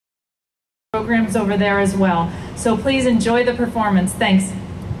programs over there as well. So please enjoy the performance. Thanks.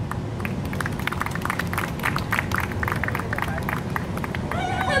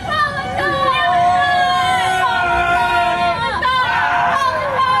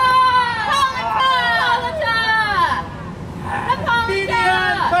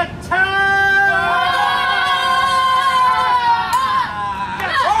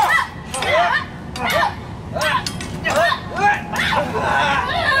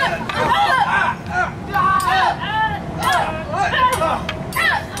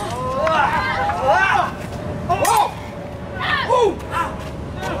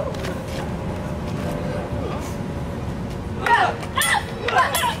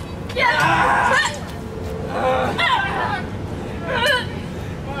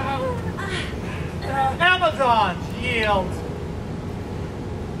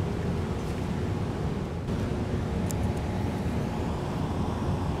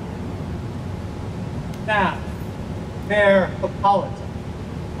 Now, fair Hippolyta,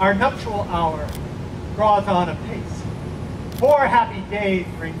 our nuptial hour draws on apace. 4 happy days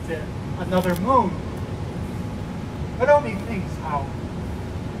brings in another moon. But only thinks how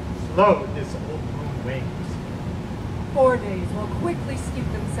slow this old moon wanes. 4 days will quickly steep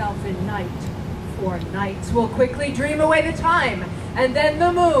themselves in night. 4 nights will quickly dream away the time, and then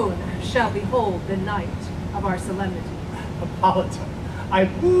the moon shall behold the night of our solemnity. Hippolyta, I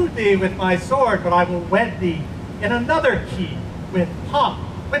wooed thee with my sword, but I will wed thee in another key, with pomp,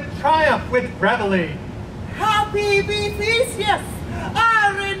 with triumph, with revelry. Happy be Theseus,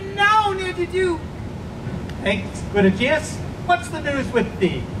 our renowned Duke. Thanks, good Aegeus. What's the news with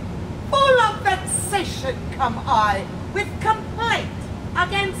thee? Full of vexation come I, with complaint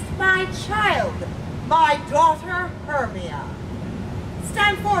against my child, my daughter Hermia.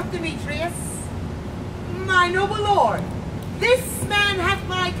 Stand forth, Demetrius. My noble lord, this man hath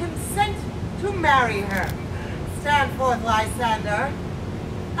my consent to marry her. Stand forth, Lysander.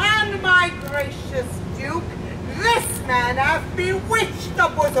 And my gracious Duke, this man hath bewitched the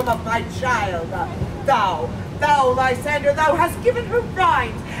bosom of my child. Thou, Lysander, thou hast given her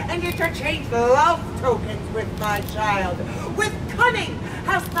bribes and interchanged love tokens with my child. With cunning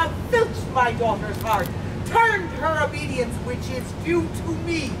hast thou filched my daughter's heart, turned her obedience, which is due to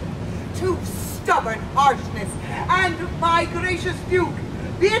me, to stubborn harshness. And my gracious Duke,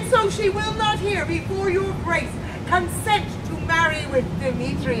 be it so she will not hear before your grace consent to marry with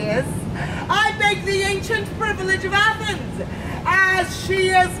Demetrius, I beg the ancient privilege of Athens. As she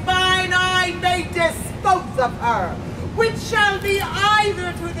is mine, I may dispose of her, which shall be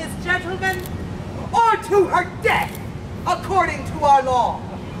either to this gentleman or to her death, according to our law.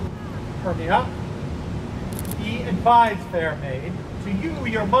 Hermia, be advised, fair maid, to you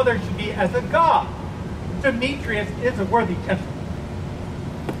your mother should be as a god. Demetrius is a worthy gentleman.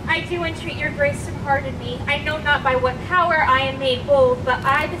 I do entreat your grace to pardon me. I know not by what power I am made bold, but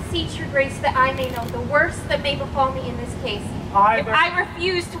I beseech your grace that I may know the worst that may befall me in this case. If I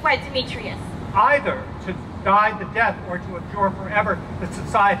refuse to wed Demetrius. Either to die the death or to abjure forever the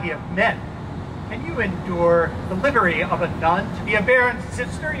society of men. Can you endure the livery of a nun, to be a baron's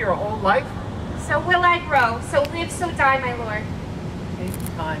sister your whole life? So will I grow, so live, so die, my lord.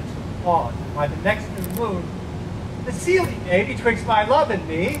 Take time to pause, by the next new moon, the sealing day betwixt my love and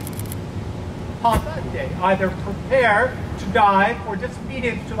me. Upon that day, either prepare to die for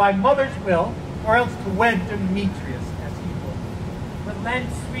disobedience to thy mother's will, or else to wed Demetrius as he will. Relent,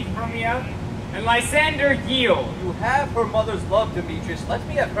 sweet Hermia, and Lysander yield. You have her mother's love, Demetrius. Let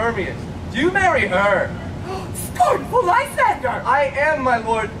me have Hermia's. Do marry her. Scornful Lysander! I am, my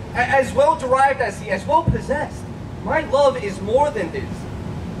lord, as well derived as he, as well possessed. My love is more than this.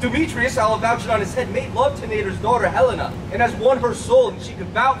 Demetrius, I'll avouch it on his head, made love to Nader's daughter Helena, and has won her soul, and she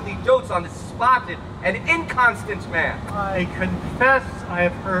devoutly dotes on this spotted and inconstant man. I confess I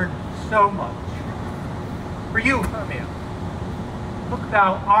have heard so much. For you, Hermia, look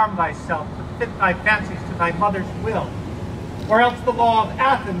thou arm thyself to fit thy fancies to thy mother's will, or else the law of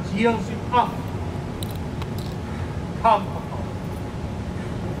Athens yields you up. Come,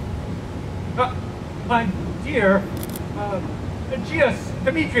 Apollo. My dear, Aegeus,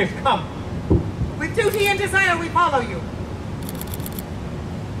 Demetrius, come. With duty and desire we follow you.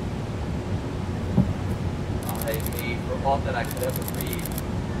 Ay me, for aught that I could ever read,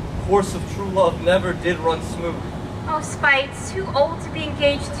 course of true love never did run smooth. Oh, Spites, too old to be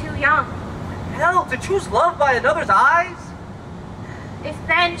engaged, too young. Hell, to choose love by another's eyes? If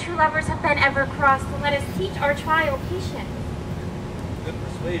then true lovers have been ever crossed, then let us teach our trial patience. Good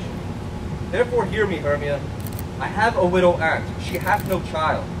persuasion. Therefore hear me, Hermia. I have a widow aunt. She hath no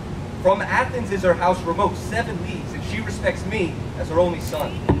child. From Athens is her house remote 7 leagues, and she respects me as her only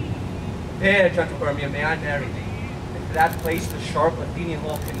son. There, gentle Hermia, may I marry thee? And to that place the sharp Athenian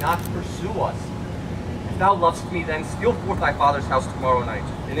law cannot pursue us. If thou lovest me, then steal forth thy father's house tomorrow night,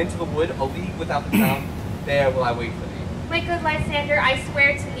 and into the wood, a league without the town, there will I wait for thee. My good Lysander, I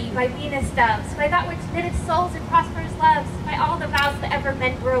swear to thee, by Venus' doves, by that which knitteth souls and prospers loves, by all the vows that ever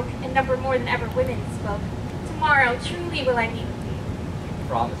men broke, and number more than ever women spoke, tomorrow truly will I meet with thee.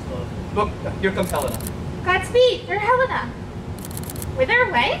 Promise, love. Look, here comes Helena. Godspeed, fair Helena. Whither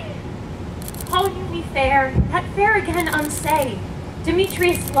away? Call you me fair, that fair again unsay.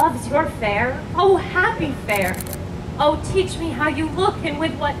 Demetrius loves your fair, oh happy fair. Oh, teach me how you look, and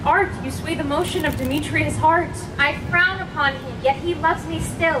with what art you sway the motion of Demetrius' heart. I frown upon him, yet he loves me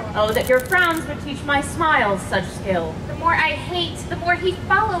still. Oh, that your frowns would teach my smiles such skill. The more I hate, the more he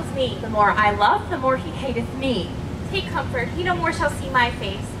follows me. The more I love, the more he hateth me. Take comfort, he no more shall see my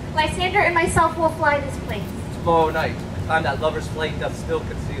face. Lysander and myself will fly this place. Tomorrow night, the time that lover's flame doth still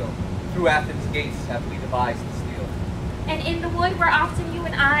conceal, through Athens' gates have we devised to steal. And in the wood where often you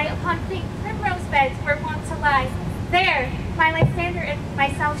and I, upon pink primrose beds, were wont to lie, there my Lysander and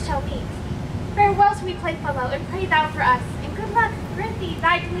myself shall meet. Farewell, sweet playfellow, and pray thou for us, and good luck grant thee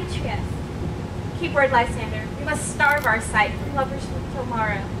thy Demetrius. Keep word, Lysander, we must starve our sight from lovers till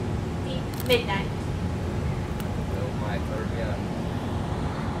tomorrow, deep midnight. Oh, my Hermia.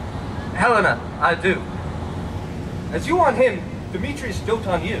 Helena, I do. As you on him, Demetrius dote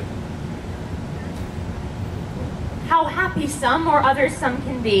on you. How happy some or others some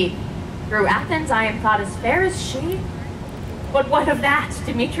can be. Through Athens I am thought as fair as she. But what of that?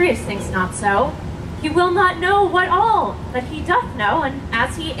 Demetrius thinks not so. He will not know what all that he doth know, and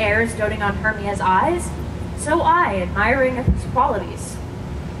as he errs doting on Hermia's eyes, so I, admiring of his qualities.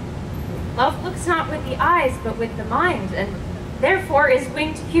 Love looks not with the eyes, but with the mind, and therefore is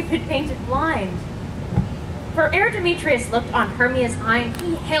winged Cupid painted blind. For ere Demetrius looked on Hermia's eyne,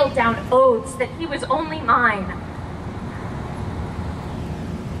 he hailed down oaths that he was only mine.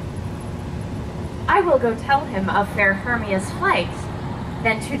 I will go tell him of fair Hermia's flight.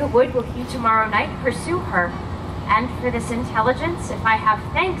 Then to the wood will he tomorrow night pursue her. And for this intelligence, if I have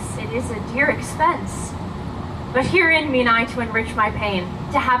thanks, it is a dear expense. But herein mean I to enrich my pain,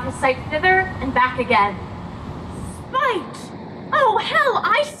 to have his sight thither and back again. Spite! Oh, hell,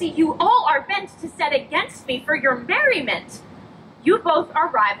 I see you all are bent to set against me for your merriment. You both are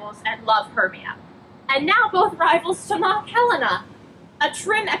rivals and love Hermia, and now both rivals to mock Helena. A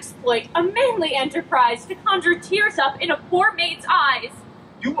trim exploit, a manly enterprise to conjure tears up in a poor maid's eyes.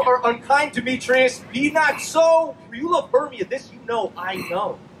 You are unkind, Demetrius. Be not so. For you love Hermia, this you know, I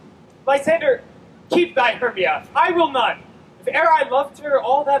know. Lysander, keep thy Hermia. I will none. If e'er I loved her,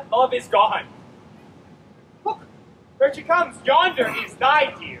 all that love is gone. Look, there she comes. Yonder is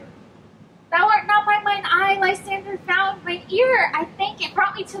thy dear. Thou art not by mine eye, Lysander, found. Mine ear, I think, it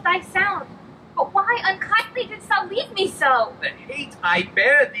brought me to thy sound. But why unkindly didst thou leave me so? The hate I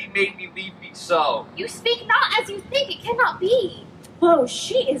bear thee made me leave thee so. You speak not as you think, it cannot be. Oh,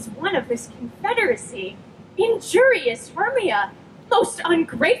 she is one of this confederacy. Injurious Hermia, most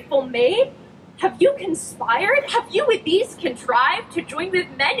ungrateful maid. Have you conspired? Have you with these contrived to join with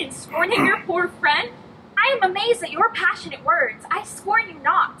men in scorning your poor friend? I am amazed at your passionate words. I scorn you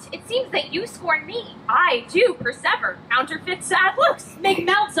not. It seems that you scorn me. I do persever. Counterfeit sad looks make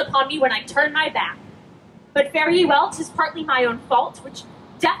mouths upon me when I turn my back. But fare ye well, 'tis partly my own fault, which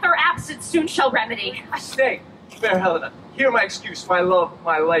death or absence soon shall remedy. Stay, fair Helena. Hear my excuse, my love,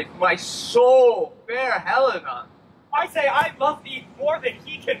 my life, my soul, fair Helena. I say I love thee more than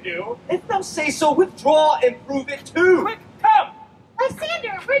he can do. If thou say so, withdraw and prove it too. Quick, come!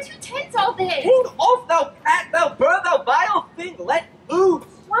 Lysander, where'd you tense all this? Hold off, thou cat, thou bird, thou vile thing, let loose.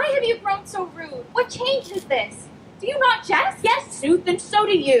 Why have you grown so rude? What change is this? Do you not jest? Yes, sooth, and so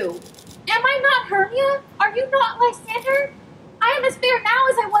do you. Am I not Hermia? Are you not Lysander? I am as fair now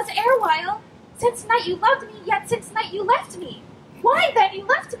as I was erewhile. Since night you loved me, yet since night you left me. Why then you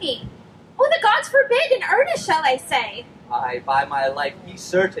left me? Oh, the gods forbid, in earnest shall I say. Aye, by my life, be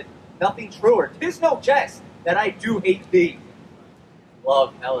certain, nothing truer, 'tis no jest, that I do hate thee.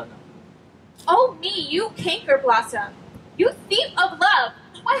 Love Helena. Oh me, you canker blossom, you thief of love.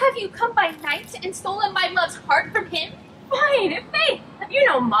 Why have you come by night and stolen my love's heart from him? Fine, faith, have you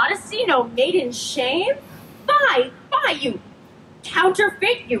no modesty, no maiden shame? Fie, you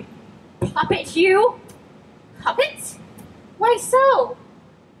counterfeit, you puppet, you. Puppet? Why so?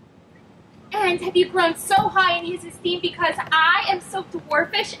 And have you grown so high in his esteem because I am so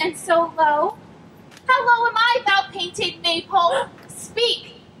dwarfish and so low? How low am I, thou painted maypole?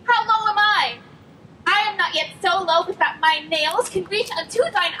 Speak! How low am I? I am not yet so low but that my nails can reach unto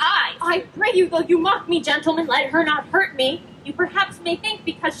thine eye. I pray you, though you mock me, gentlemen, let her not hurt me. You perhaps may think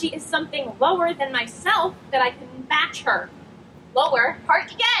because she is something lower than myself that I can match her. Lower?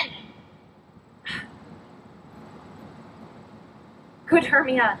 Hark again! Good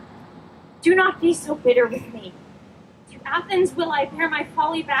Hermia, do not be so bitter with me. To Athens will I bear my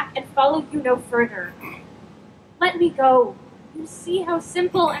folly back and follow you no further. Let me go. You see how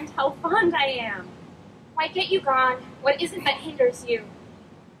simple and how fond I am. Why get you gone? What is it that hinders you?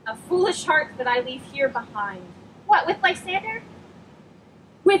 A foolish heart that I leave here behind. What, with Lysander?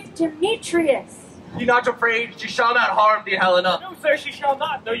 With Demetrius. Be not afraid, she shall not harm thee, Helena. No, sir, she shall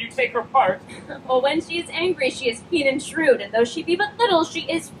not, though you take her part. Well, when she is angry, she is keen and shrewd, and though she be but little, she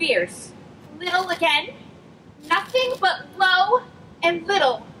is fierce. Little again? Nothing but low and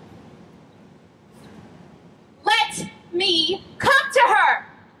little. Let me come to her!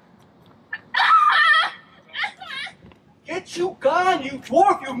 Get you gone, you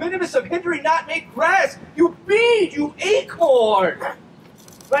dwarf, you minimus of hindering not make grass, you bead, you acorn!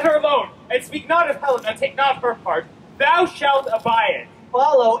 Let her alone, and speak not of Helena, take not her part. Thou shalt abide.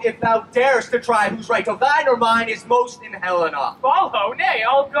 Follow, if thou darest to try whose right of thine or mine is most in Helena. Follow, nay,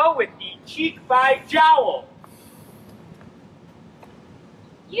 I'll go with thee, cheek by jowl.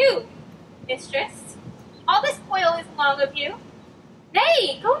 You, mistress, all this toil is long of you.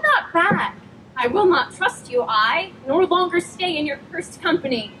 Nay, go not back. I will not trust you, nor longer stay in your cursed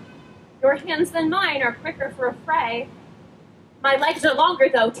company. Your hands than mine are quicker for a fray. My legs are longer,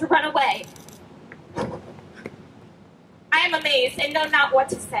 though, to run away. I am amazed and know not what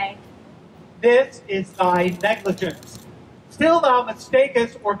to say. This is thy negligence. Still thou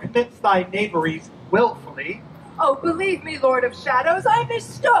mistakest or commits thy knaveries willfully. Oh, believe me, Lord of Shadows, I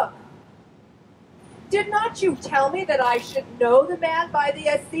mistook. Did not you tell me that I should know the man by the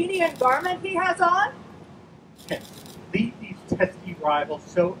Athenian garment he has on? Hence, lead these testy rivals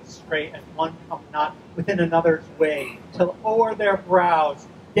so astray as one come not within another's way, till o'er their brows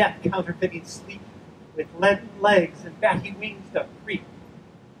death counterfeiting sleep, with leaden legs and batty wings doth creep.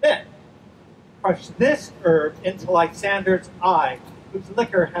 Then crush this herb into Lysander's eye, whose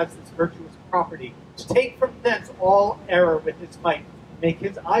liquor has this virtuous property, to take from thence all error with his might, make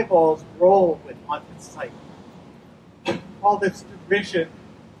his eyeballs roll with wanton sight. All this derision,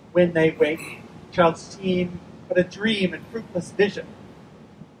 when they wake, shall seem but a dream and fruitless vision.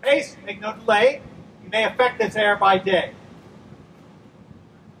 Haste, make no delay, you may effect this error by day.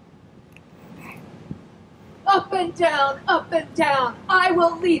 Up and down, I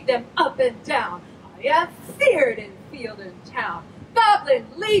will lead them up and down. I am feared in field and town. Goblin,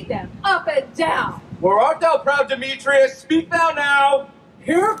 lead them up and down. Where art thou, proud Demetrius? Speak thou now.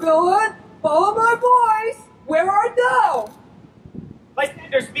 Here, villain, follow my voice. Where art thou?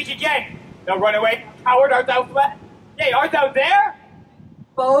 Lysander, speak again. Thou run away, coward, art thou fled? Yea, art thou there?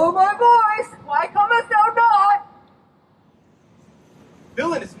 Follow my voice. Why comest thou not?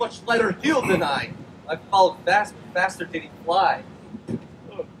 Villain is much lighter heeled than I. I followed fast, but faster did he fly.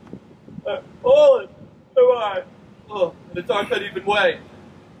 Oh, am I? Oh, in a dark uneven way.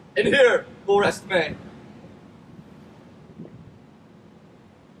 And here we'll rest May.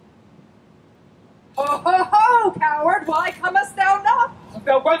 Ho, ho, ho, coward, why comest thou not?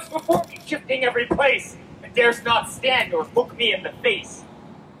 Thou runs before me, shifting every place, and darest not stand or look me in the face.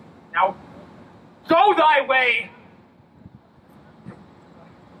 Now, go thy way!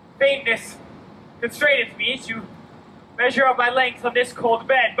 Faintness constraineth me to measure up my length on this cold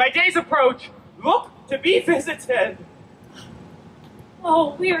bed. By day's approach, look to be visited.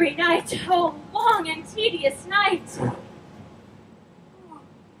 Oh, weary night, oh, long and tedious night.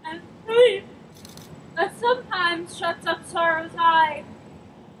 And sleep that sometimes shuts up sorrow's eye.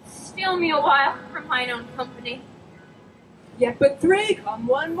 Steal me a while from mine own company. Yet but three, come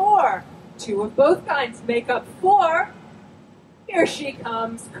one more. Two of both kinds make up four. Here she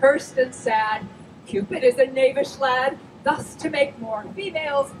comes, cursed and sad. Cupid is a knavish lad, thus to make more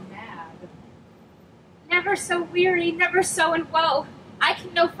females mad. Never so weary, never so in woe. I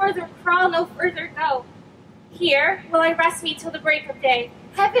can no further crawl, no further go. Here will I rest me till the break of day.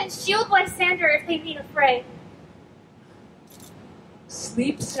 Heaven shield Lysander if they meet a fray.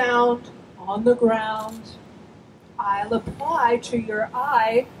 Sleep sound on the ground. I'll apply to your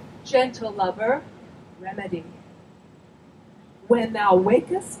eye, gentle lover, remedy. When thou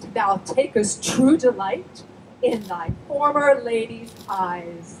wakest, thou takest true delight in thy former lady's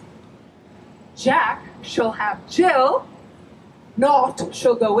eyes. Jack shall have Jill, naught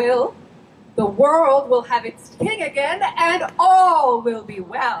shall go ill. The world will have its king again, and all will be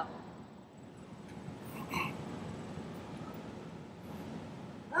well.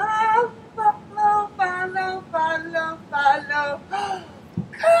 Follow.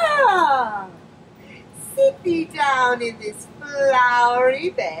 Come. sit thee down in this flowery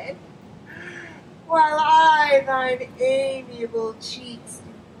bed, while I thine amiable cheeks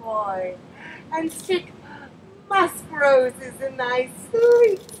deploy, and stick musk roses in thy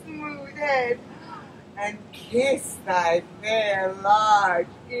sweet smooth head, and kiss thy fair large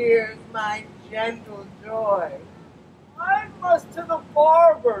ears, my gentle joy. I must to the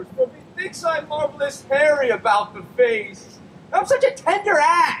barber's, for methinks I'm marvelous hairy about the face. I'm such a tender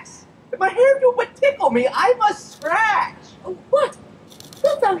ass. If my hair do but tickle me, I must scratch. Oh, what?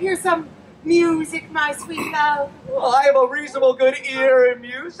 Wilt thou hear some music, my sweet love? Well, I have a reasonable good ear in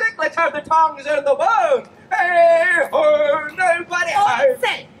music. Let's have the tongues and the bones. Hey, ho, nobody. Oh,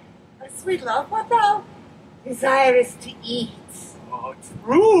 say, sweet love, what thou desirest to eat? Oh,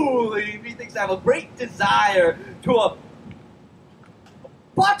 truly, methinks I have a great desire to a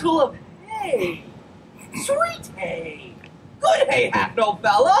bottle of hay. Sweet hay. Good hay hath no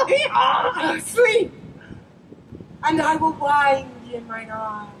fella. Sleep, and I will wind thee in mine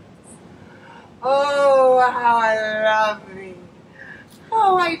arms. Oh, how I love thee.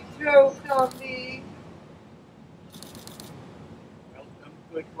 How I dote on thee. Welcome,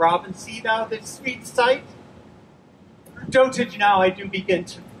 good Robin, see thou this sweet sight? Her dotage now I do begin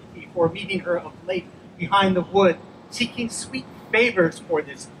to pity, for meeting her of late behind the wood, seeking sweet favors for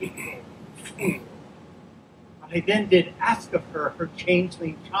this hateful fool. I then did ask of her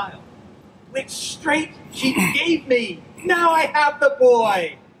changeling child, which straight she gave me. Now I have the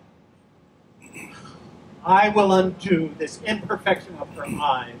boy. I will undo this imperfection of her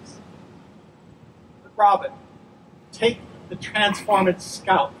eyes. But Robin, take the transformed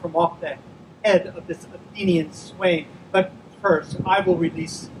scalp from off the head of this Athenian swain. But first, I will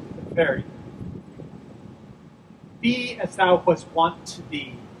release the fairy. Be as thou wast wont to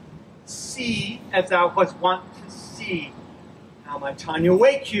be. See as thou wast wont to see. Now my Tanya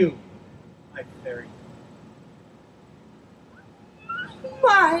wake you, my fairy.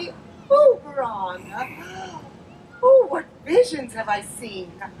 My Oberon! Oh, what visions have I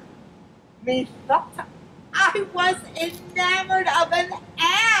seen? Methought I was enamored of an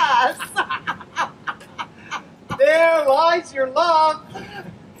ass! There lies your love.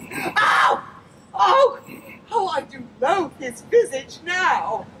 Ow! Oh! Oh, I do loathe his visage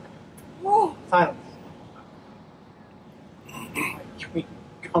now! Oh. Silence. My queen,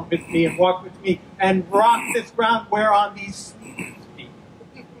 come with me and walk with me and rock this ground whereon these speak.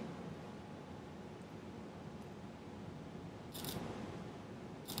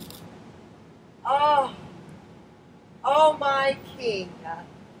 Oh, oh my king,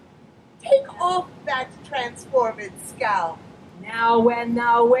 take off that transformed scalp. Now when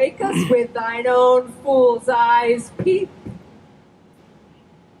thou wakest with thine own fool's eyes peep.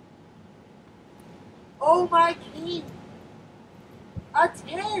 Oh my king,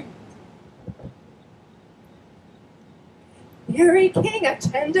 attend. Weary king,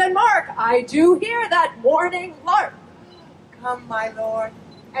 attend and mark. I do hear that warning lark. Come, my lord,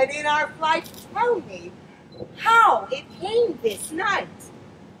 and in our flight tell me how it came this night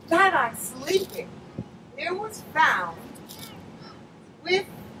that on sleeping there was found with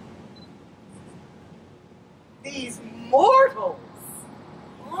these mortals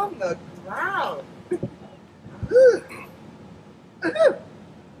on the ground.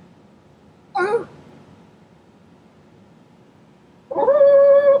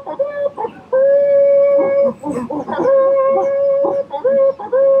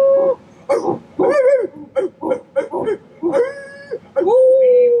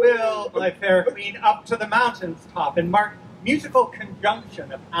 We will, my fair queen, up to the mountain's top and mark musical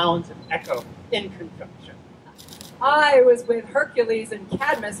conjunction of hounds and echo in conjunction. I was with Hercules and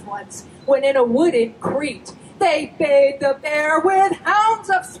Cadmus once, when in a wood in Crete they bayed the bear with hounds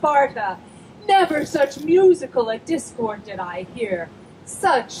of Sparta. Never such musical a discord did I hear,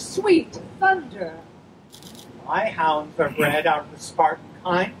 such sweet thunder. My hounds are bred out of the Spartan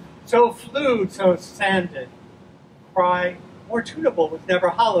kind, so flued, so sanded. Cry more tunable was never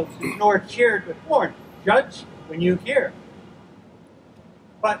hollow, nor cheered with horn. Judge when you hear.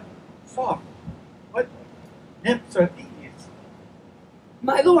 But soft, what nymphs are these?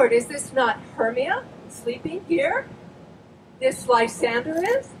 My lord, is this not Hermia sleeping here? This Lysander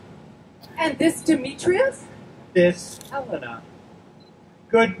is? And this Demetrius? This Helena.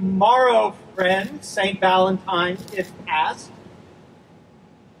 Good morrow, friend. St. Valentine is past.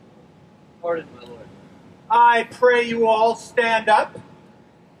 Pardon, my lord. I pray you all stand up.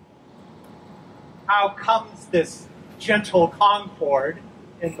 How comes this gentle concord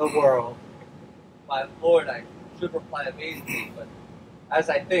in the world? My lord, I should reply amazingly, but as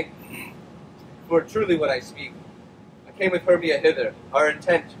I think, for truly what I speak, I came with Hermia hither. Our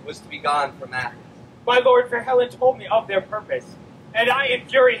intent was to be gone from Athens. My lord, fair Helen told me of their purpose, and I in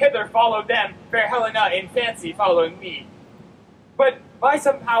fury hither followed them, fair Helena in fancy following me. But by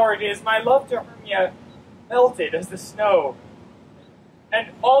some power it is, my love to Hermia melted as the snow, and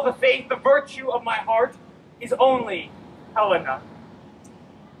all the faith, the virtue of my heart is only Helena.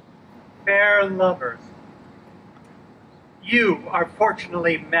 Fair lovers, you are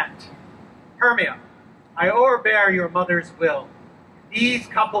fortunately met. Hermia, I o'erbear your mother's will. These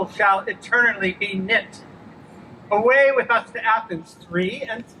couples shall eternally be knit. Away with us to Athens, 3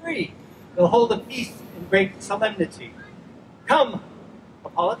 and 3. We'll hold a feast in great solemnity. Come,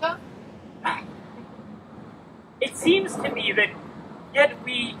 Hippolyta. It seems to me that yet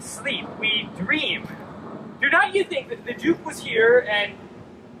we sleep, we dream. Do not you think that the Duke was here and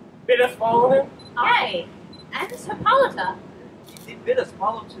bid us follow him? Aye, and Hippolyta. He bid us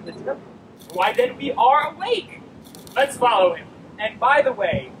follow to the temple. Why then we are awake. Let's follow him. And by the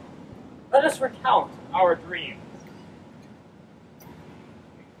way, let us recount our dreams.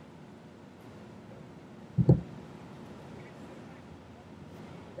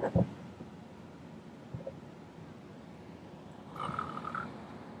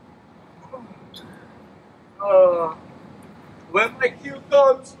 When my cue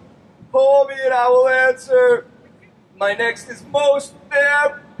comes, call me and I will answer. My next is most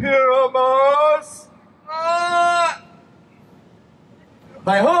fair Pyramus. Hi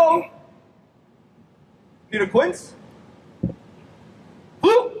ho! Peter Quince?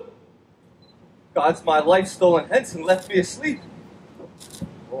 Blue! God's my life stolen hence and left me asleep.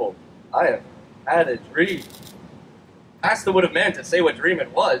 Oh, I have had a dream. Asked the would have man to say what dream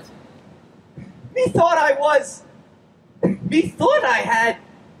it was. Methought I had.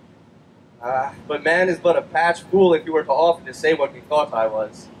 But man is but a patched fool if he were to offer to say what methought I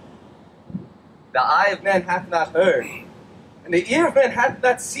was. The eye of man hath not heard, and the ear of man hath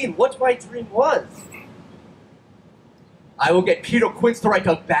not seen what my dream was. I will get Peter Quince to write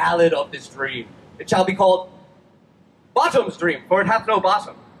a ballad of this dream. It shall be called Bottom's Dream, for it hath no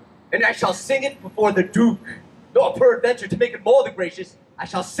bottom. And I shall sing it before the Duke. Nor peradventure, to make it more than gracious, I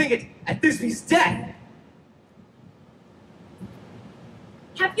shall sing it at Thisby's death.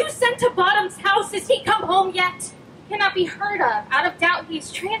 Have you sent to Bottom's house? Is he come home yet? He cannot be heard of. Out of doubt he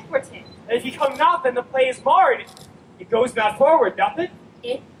is transported. And if he come not, then the play is marred. It goes not forward, doth it?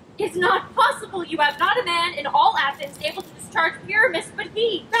 It is not possible. You have not a man in all Athens able to discharge Pyramus but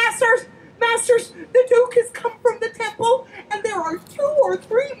he. Masters, the Duke has come from the temple, and there are 2 or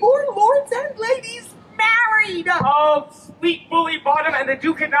 3 more lords and ladies married. Oh, sweet bully Bottom, and the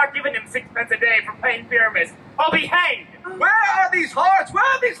Duke had not given him 6 pence a day for playing Pyramus. I'll be hanged. Where are these hearts? Where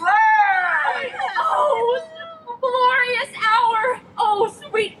are these lads? Oh, glorious hour. Oh,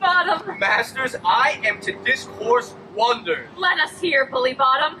 sweet Bottom. Masters, I am to discourse wonders. Let us hear, bully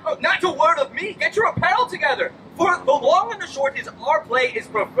Bottom. Oh, not a word of me. Get your apparel together. For the long and the short is our play is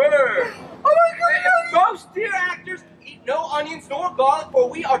preferred. Oh my goodness! Most dear actors eat no onions nor garlic, for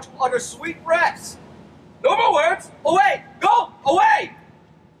we are to utter sweet rest. No more words. Away! Go! Away!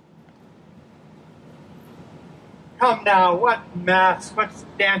 Come now, what masks, what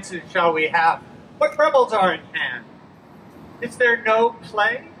dances shall we have? What revels are in hand? Is there no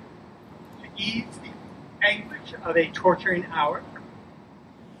play to ease the anguish of a torturing hour?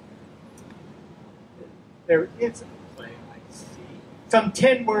 There is a play, I see, some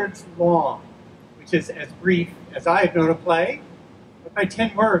 10 words long, which is as brief as I have known a play. But by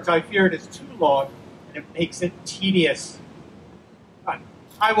 10 words, I fear it is too long, and it makes it tedious. But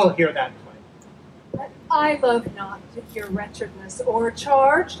I will hear that play. But I love not to hear wretchedness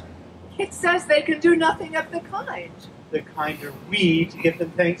o'ercharged. It says they can do nothing of the kind. The kinder we to give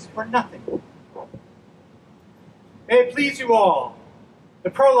them thanks for nothing. May it please you all, the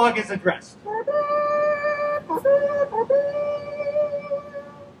prologue is addressed.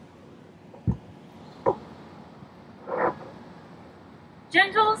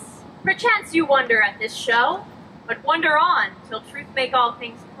 Gentles, perchance you wonder at this show, but wonder on till truth make all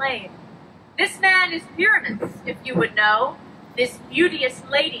things plain. This man is Pyramus, if you would know. This beauteous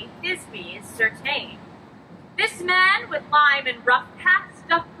lady Thisbe is certain. This man with lime and rough past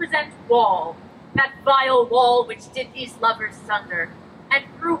doth present wall, that vile wall which did these lovers sunder, and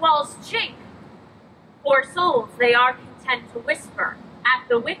through wall's chink, poor souls they are content to whisper, at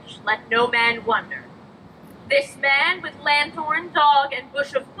the which let no man wonder. This man with lanthorn, dog, and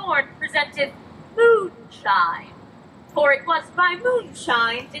bush of thorn presented moonshine, for it was by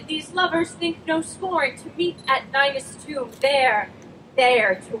moonshine did these lovers think no scorn to meet at Ninus' tomb there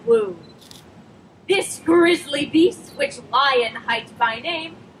to woo. This grisly beast, which Lion hight by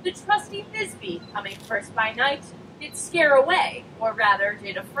name, the trusty Thisbe, coming first by night, did scare away, or rather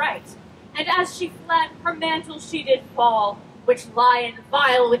did affright. And as she fled, her mantle she did fall, which lion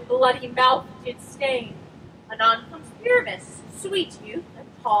vile with bloody mouth did stain. Anon comes Pyramus, sweet youth and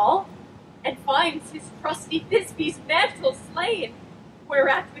tall, and finds his trusty Thisbe's mantle slain,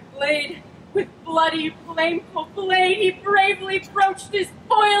 whereat the glade, with bloody blameful blade, he bravely broached his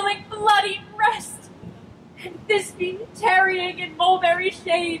boiling bloody breast. And Thisbe, tarrying in mulberry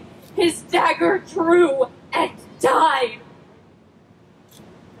shade, his dagger drew and died.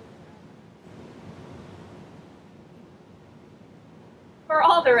 For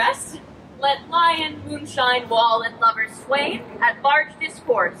all the rest, let lion, moonshine, wall, and lovers swain at large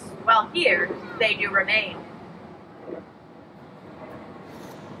discourse, while here they do remain.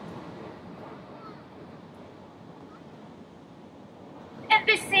 And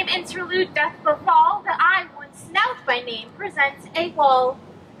this same interlude doth befall that I, one Snout by name, presents a wall,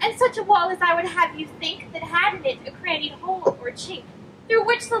 and such a wall as I would have you think that had in it a crannied hole or chink, through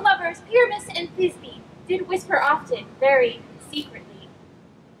which the lovers Pyramus and Thisbe did whisper often, very secretly.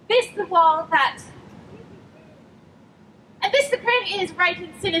 This the wall that, and this the cranny is right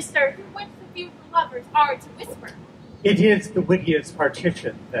and sinister, through which the few lovers are to whisper. It is the wittiest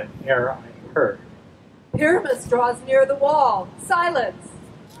partition that e'er I heard. Pyramus draws near the wall. Silence.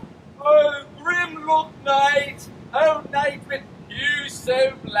 Oh, grim look night! Oh, night with hue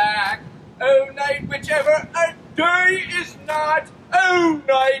so black! Oh, night whichever a day is not! Oh,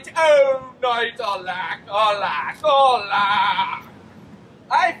 night, alack, alack, alack!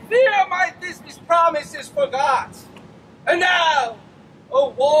 I fear my Thisbe's promise is forgot. And now, oh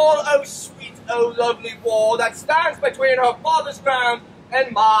wall, oh sweet, oh lovely wall that stands between her father's ground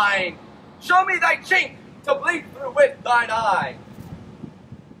and mine, show me thy chink to blink through with thine eye.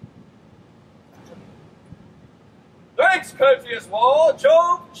 Thanks, courteous wall,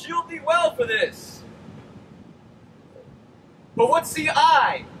 Jove, shield thee well for this. But what see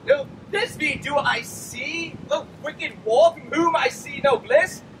I? No Thisbe do I see, the wicked wall from whom I see no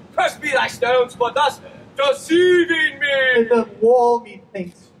bliss? Cursed be thy stones for thus deceiving me. And the wall,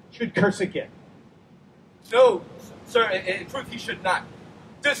 methinks, should curse again. No, sir, in truth he should not.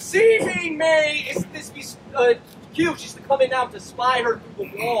 Deceiving me is Thisbe's cue. She's coming out to spy her through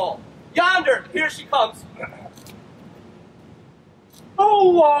the wall. Yonder, here she comes.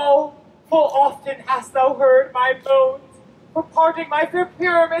 O wall, full often hast thou heard my moans for parting my fair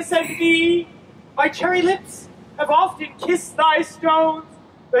Pyramus and thee. My cherry lips have often kissed thy stones,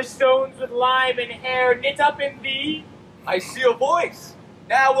 the stones with lime and hair knit up in thee. I see a voice.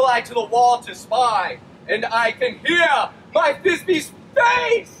 Now will I to the wall to spy, and I can hear my Thisbe's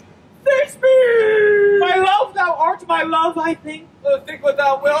face. Thisbe! My love, thou art my love, I think. Think what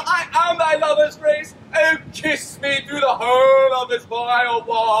thou wilt, I am thy lover's grace, and kiss me through the whole of this vile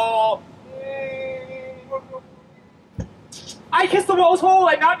wall. I kiss the wall's hole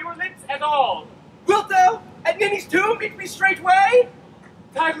and not your lips at all. Wilt thou at Ninny's tomb meet me straightway?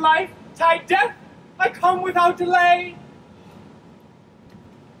 Tide life, tide death, I come without delay.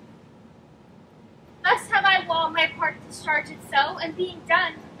 Thus have I wall my part discharged so, and being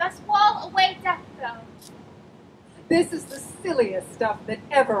done, thus wall away doth go. This is the silliest stuff that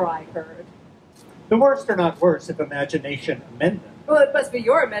ever I heard. The worst are not worse if imagination amend them. Well, it must be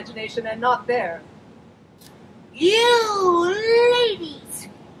your imagination and not theirs. You ladies,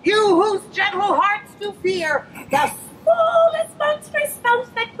 you whose gentle hearts do fear the smallest monstrous mouse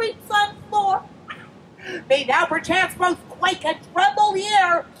that creeps on floor, may now perchance both quake and tremble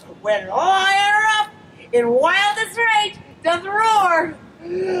here, when lion up in wildest rage doth roar.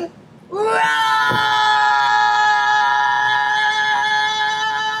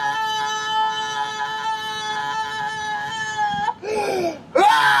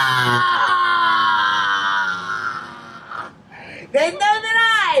 Then know that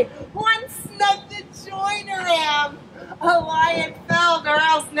I, once snug the joiner am, a lion felled, or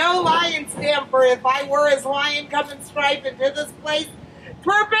else no lion stamper. If I were his lion come and strife into this place,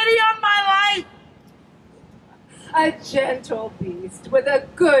 'twere pity on my life. A gentle beast with a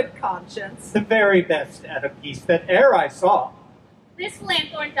good conscience. The very best at a piece that e'er I saw. This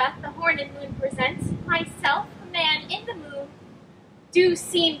lanthorn doth the horn and moon present, myself, a man in the moon, do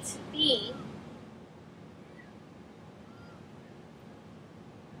seem to be.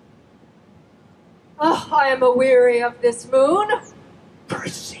 Oh, I am aweary of this moon.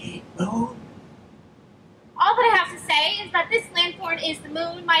 Proceed, moon. All that I have to say is that this lanthorn is the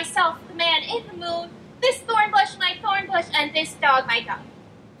moon, myself, the man in the moon, this thorn bush, my thorn bush, and this dog, my dog.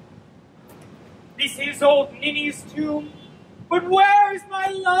 This is old Ninny's tomb, but where is my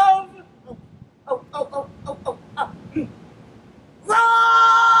love?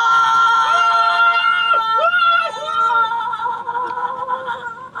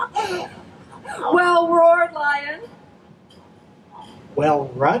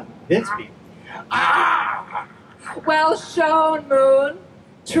 Thisbe. Ah! Well shown, moon.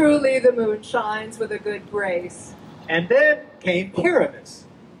 Truly the moon shines with a good grace. And then came Pyramus.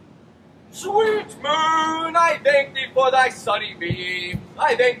 Sweet moon, I thank thee for thy sunny beams.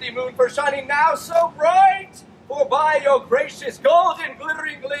 I thank thee, moon, for shining now so bright. For by your gracious golden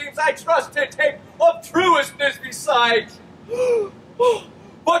glittering gleams I trust to take of truest Thisbe sight.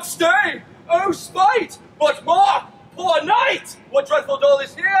 But stay, oh spite! But mark, poor night! What dreadful dole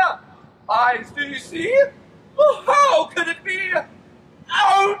is here? Eyes, do you see? Oh, how could it be?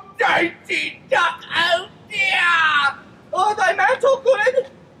 Oh, dainty duck, oh dear! Oh, thy mantle good?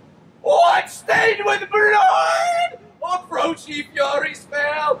 What, stained with blood? Approach, ye fury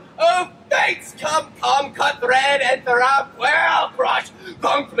spell! Oh, fates, come, cut thread and throb, quell, crush,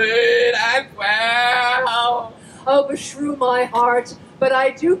 conclude and quell. Oh, beshrew my heart, but I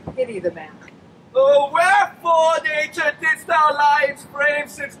do pity the man. Oh, wherefore, nature, didst thou lie in frame,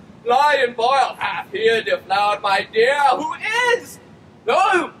 since lion boil hath here deflowered my dear? Who is?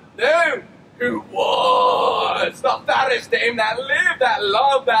 No, who was the fairest dame that lived, that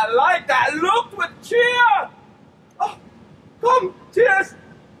loved, that liked, that looked with cheer? Oh, come, tears,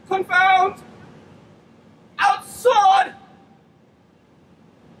 confound, outsword!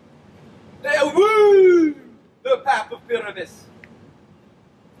 There, woo! The path of Pyramus.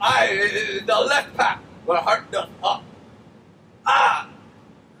 The left path, where heart doth up. Ah!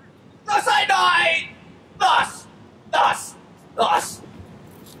 Thus I died! Thus!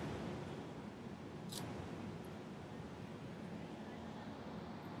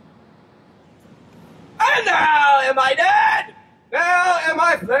 And now am I dead! Now am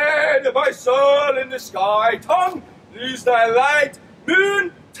I fled, my soul in the sky. Tongue, lose thy light.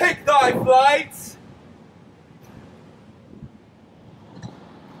 Moon, take thy flight.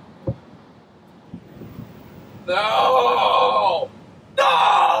 No!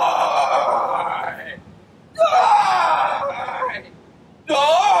 Die! Die!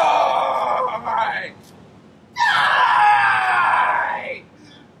 Die! Die!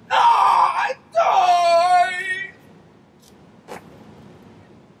 Die! Die!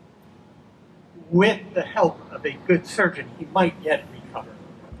 With the help of a good surgeon, he might yet recover.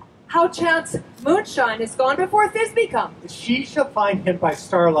 How chance moonshine is gone before Thisbe comes. She shall find him by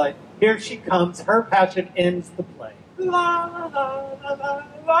starlight. Here she comes, her passion ends the play. La la la la la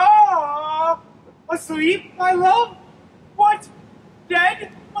la. Asleep, my love? What? Dead,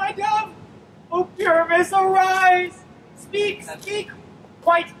 my dove? O Pyramus, arise! Speak, speak!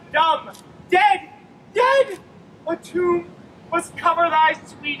 Quite dumb! Dead! Dead! A tomb must cover thy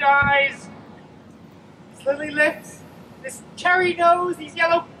sweet eyes. These lily lips, this cherry nose, these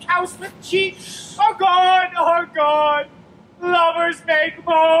yellow cowslip cheeks are gone, are gone! Lovers make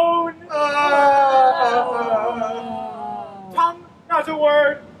moan! Tongue, not a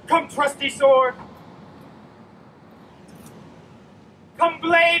word. Come, trusty sword. Come,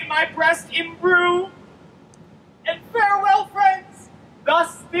 blade, my breast imbrue. And farewell, friends.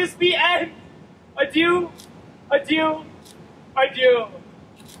 Thus this be end. Adieu, adieu, adieu.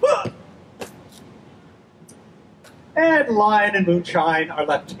 And Lion and Moonshine are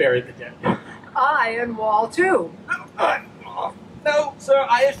left to bury the dead. I and Wall too. No, sir,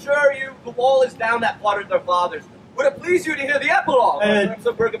 I assure you, the wall is down that watered their fathers. Would it please you to hear the epilogue of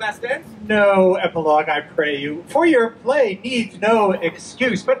the burgomaster? No epilogue, I pray you, for your play needs no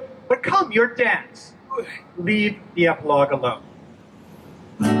excuse. But come, your dance. Leave the epilogue alone.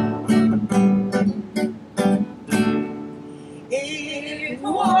 It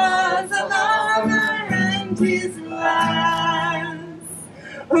was a lover and his lance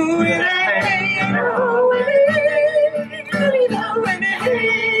who in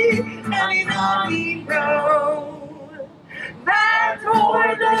that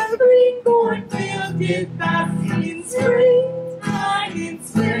o'er the spring cornfield did bask in springtime,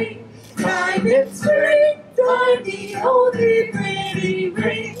 the only pretty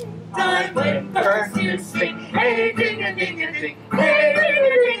ring time when first you sing, hey ding a ding a ding, hey ding a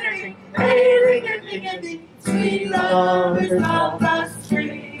ding a ding, hey ding a ding a ding, sweet lovers of the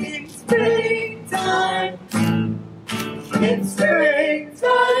spring in springtime. In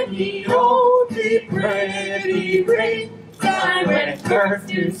springtime, the only pretty ring time when first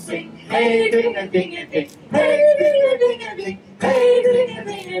you sing, hey ding a ding a ding, hey ding a ding a ding, hey ding a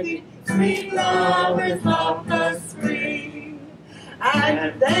ding a ding, sweet lovers of the spring.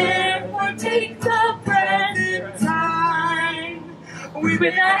 And therefore take the present time with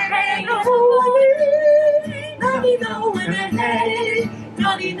a hang away, naughty no with a hey,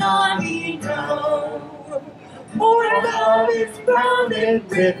 naughty naughty no. For love is rounded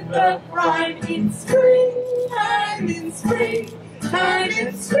with the prime in spring, time in spring, time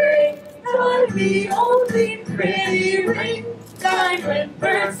in spring. time, the only pretty ring time when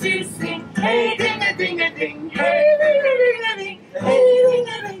birds do sing. Hey, ding-a-ding-a-ding, hey, ding-a-ding-a-ding, hey,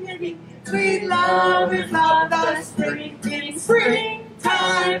 ding-a-ding-a-ding. Sweet love is of the spring in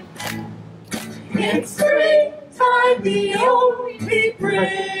springtime. In springtime, the only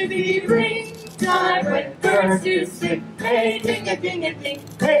pretty ring time when birds do sing. Hey, ding-a-ding-a-ding,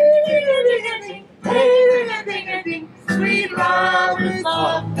 hey, ding-a-ding-a-ding, hey, ding-a-ding-a-ding. Sweet love is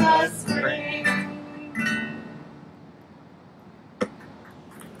of the spring.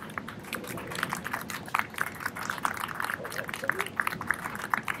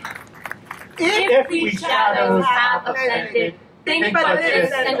 If we shadows have offended, think but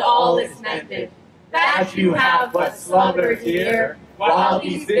this and all is mended. That you have but slumber, dear, while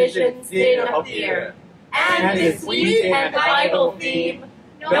these visions did appear. And this sweet and idle theme,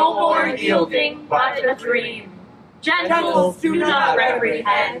 no more yielding but a dream. Gentles, do not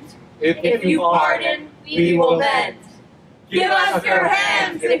reprehend. If you pardon, we will mend. Give us your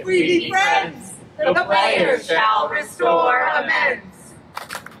hands if we be friends. The players shall restore amends.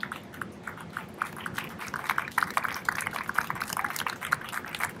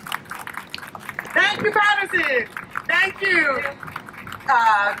 Thank you, Madison. Thank you.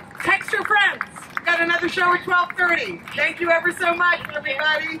 Text your friends. We've got another show at 12:30. Thank you ever so much,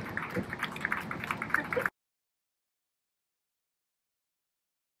 everybody.